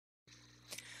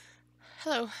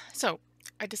Hello. So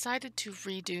I decided to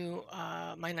redo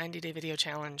my 90-day video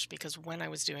challenge because when I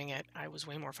was doing it, I was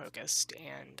way more focused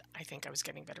and I think I was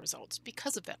getting better results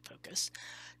because of that focus.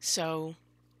 So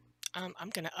I'm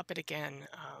going to up it again,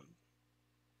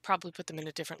 probably put them in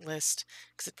a different list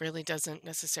because it really doesn't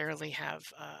necessarily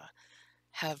have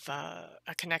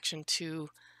a connection to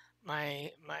my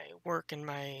work and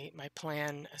my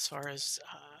plan as far as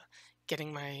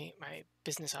getting my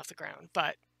business off the ground.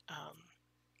 But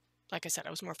like I said, I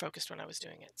was more focused when I was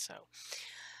doing it. So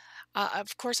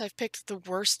of course, I've picked the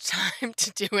worst time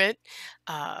to do it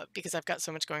because I've got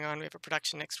so much going on. We have a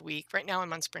production next week. Right now,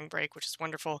 I'm on spring break, which is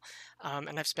wonderful.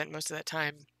 And I've spent most of that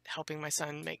time helping my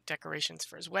son make decorations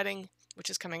for his wedding, which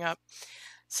is coming up.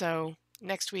 So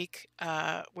next week,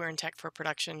 we're in tech for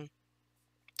production,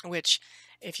 which,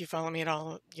 if you follow me at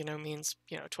all, means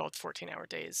 12 to 14-hour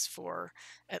days for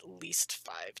at least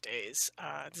 5 days.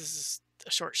 This is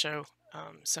a short show,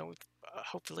 so we've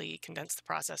hopefully condensed the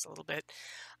process a little bit.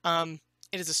 um,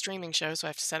 it is a streaming show, so I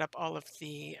have to set up all of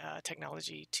the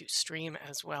technology to stream,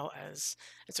 as well as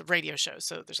it's a radio show,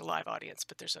 so there's a live audience,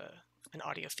 but there's an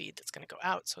audio feed that's going to go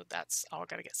out, so that's all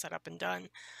got to get set up and done.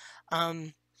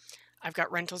 um, I've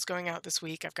got rentals going out this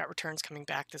week. I've got returns coming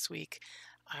back this week.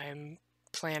 I'm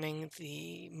planning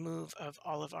the move of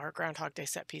all of our Groundhog Day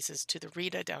set pieces to the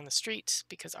Rita down the street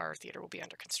because our theater will be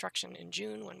under construction in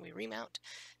June when we remount.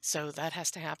 So that has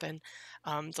to happen.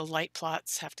 The light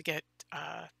plots have to get.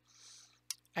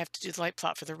 I have to do the light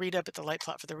plot for the Rita, but the light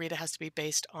plot for the Rita has to be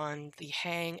based on the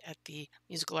hang at the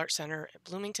Musical Arts Center at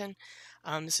Bloomington,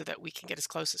 so that we can get as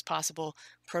close as possible,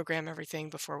 program everything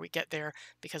before we get there,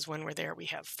 because when we're there, we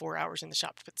have 4 hours in the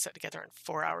shop to put the set together and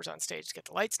 4 hours on stage to get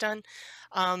the lights done.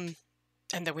 Um,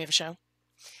 and then we have a show.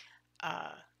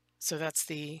 Uh, so that's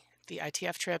the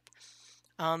ITF trip.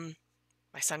 Um,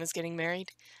 my son is getting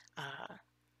married. Uh,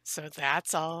 so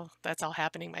that's all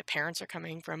happening. My parents are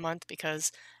coming for a month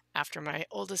because after my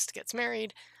oldest gets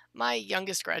married, my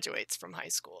youngest graduates from high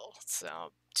school.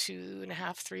 So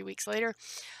 2.5, 3 weeks later,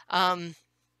 um,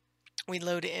 we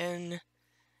load in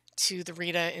to the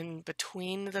Rita in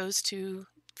between those two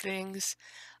things.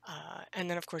 And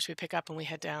then, of course, we pick up and we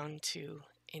head down to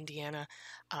Indiana.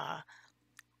 Uh,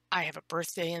 I have a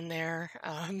birthday in there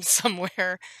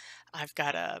somewhere. I've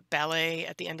got a ballet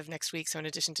at the end of next week. So, in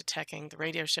addition to teching the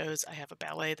radio shows, I have a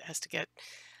ballet that has to get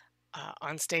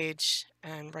on stage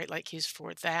and write light cues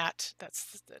for that.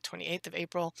 That's the 28th of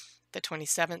April. The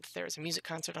 27th, there's a music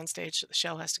concert on stage, so the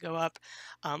shell has to go up.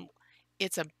 Um,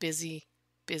 it's a busy,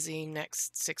 busy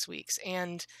next 6 weeks.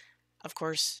 And of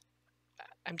course,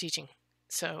 I'm teaching.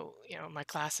 So, my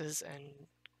classes and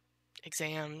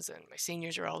exams and my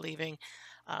seniors are all leaving.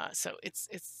 So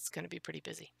it's going to be pretty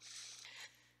busy.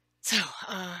 So,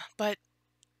 but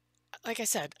like I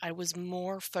said, I was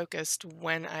more focused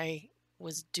when I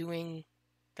was doing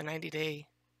the 90-day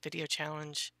video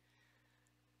challenge,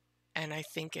 and I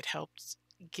think it helped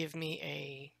give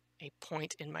me a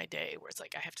point in my day where it's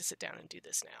like I have to sit down and do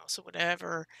this now. So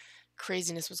whatever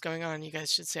craziness was going on, you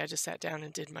guys should say I just sat down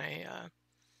and did my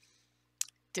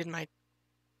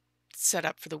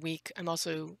setup for the week. I'm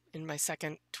also in my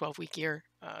second 12-week year.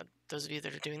 Those of you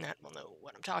that are doing that will know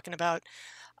what I'm talking about.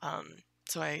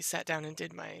 So I sat down and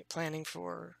did my planning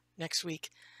for next week,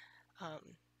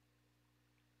 um,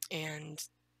 and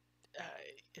uh,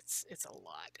 it's a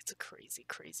lot. It's a crazy,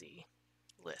 crazy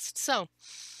list. So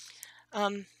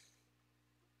um,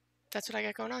 that's what I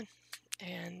got going on.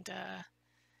 And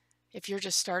if you're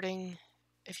just starting,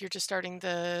 if you're just starting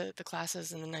the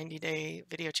classes in the 90-day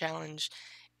video challenge,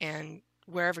 and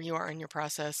wherever you are in your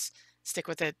process, stick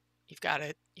with it. You've got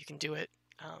it. You can do it.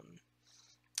 Um,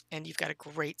 and you've got a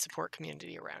great support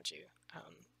community around you.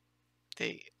 Um,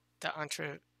 the the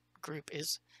Entre group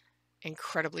is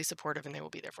incredibly supportive, and they will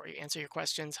be there for you, answer your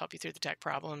questions, help you through the tech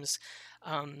problems.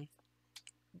 Um,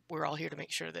 we're all here to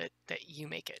make sure that you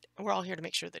make it. And we're all here to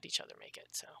make sure that each other make it.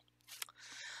 So,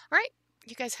 all right,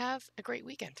 you guys have a great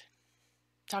weekend.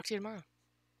 Talk to you tomorrow.